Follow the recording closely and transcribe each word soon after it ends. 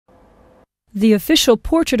The official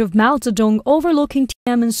portrait of Mao Zedong overlooking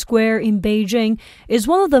Tiananmen Square in Beijing is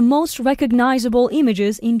one of the most recognizable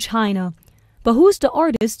images in China. But who's the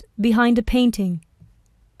artist behind the painting?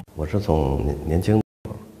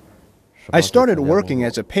 I started working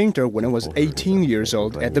as a painter when I was 18 years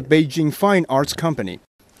old at the Beijing Fine Arts Company.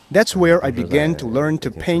 That's where I began to learn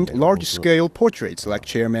to paint large-scale portraits like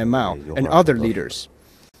Chairman Mao and other leaders.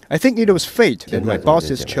 I think it was fate that my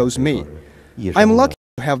bosses chose me. I'm lucky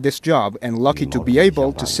to have this job and lucky to be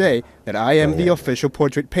able to say that I am the official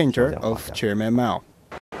portrait painter of Chairman Mao.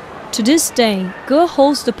 To this day, Ge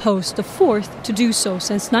holds the post, the fourth to do so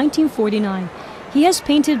since 1949. He has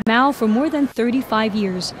painted Mao for more than 35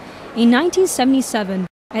 years. In 1977,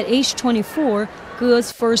 at age 24,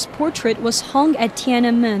 Ge's first portrait was hung at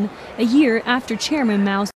Tiananmen a year after Chairman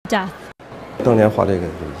Mao's death.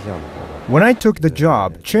 When I took the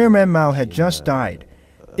job, Chairman Mao had just died.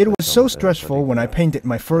 It was so stressful when I painted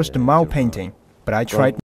my first Mao painting, but I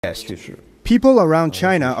tried my best. People around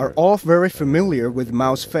China are all very familiar with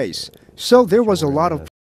Mao's face, so there was a lot of...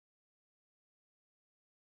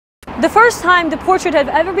 The first time the portrait had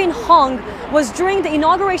ever been hung was during the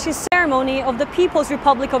inauguration ceremony of the People's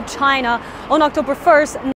Republic of China on October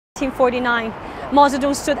 1st, 1949. Mao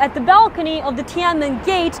Zedong stood at the balcony of the Tiananmen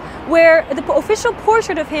Gate, where the official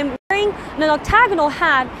portrait of him wearing an octagonal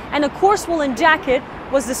hat and a coarse woolen jacket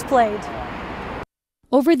was displayed.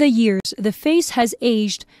 Over the years, the face has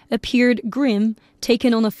aged, appeared grim,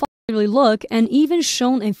 taken on a fatherly look, and even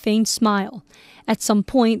shown a faint smile. At some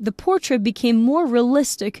point, the portrait became more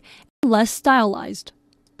realistic and less stylized.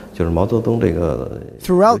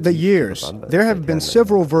 Throughout the years, there have been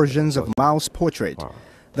several versions of Mao's portrait.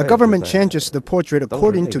 The government changes the portrait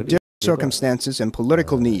according to different circumstances and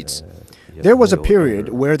political needs. There was a period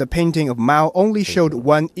where the painting of Mao only showed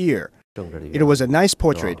one ear. It was a nice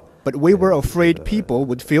portrait, but we were afraid people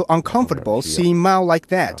would feel uncomfortable seeing Mao like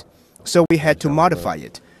that, so we had to modify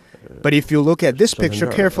it. But if you look at this picture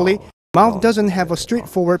carefully, Mao doesn't have a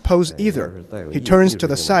straightforward pose either. He turns to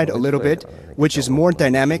the side a little bit, which is more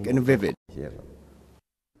dynamic and vivid.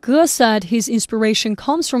 Ge said his inspiration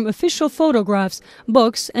comes from official photographs,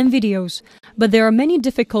 books, and videos, but there are many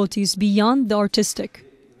difficulties beyond the artistic.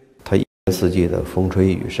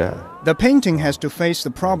 The painting has to face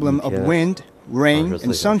the problem of wind, rain,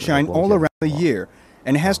 and sunshine all around the year,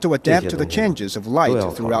 and has to adapt to the changes of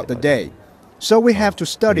light throughout the day. So we have to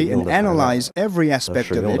study and analyze every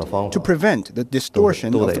aspect of it to prevent the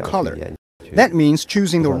distortion of the color. That means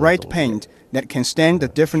choosing the right paint that can stand the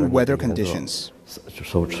different weather conditions.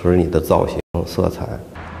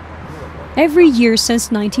 Every year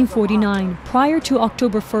since 1949, prior to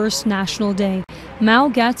October 1st National Day, Mao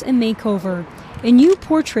gets a makeover. A new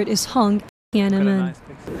portrait is hung at Tiananmen.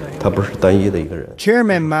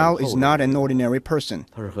 Chairman Mao is not an ordinary person.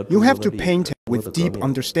 You have to paint him with deep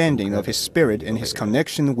understanding of his spirit and his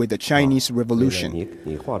connection with the Chinese Revolution.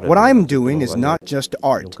 What I'm doing is not just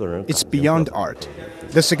art, it's beyond art.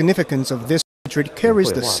 The significance of this portrait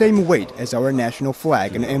carries the same weight as our national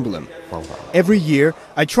flag and emblem. Every year,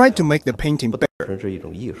 I try to make the painting better.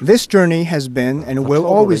 This journey has been and will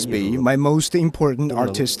always be my most important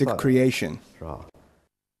artistic creation.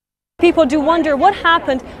 People do wonder what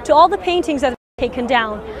happened to all the paintings that have been taken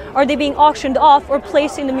down. Are they being auctioned off or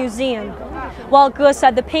placed in the museum? While Ge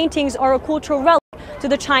said the paintings are a cultural relic to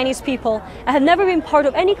the Chinese people and have never been part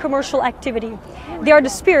of any commercial activity. They are the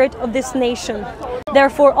spirit of this nation.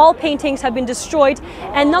 Therefore, all paintings have been destroyed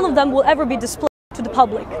and none of them will ever be displayed to the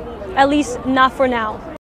public, at least not for now.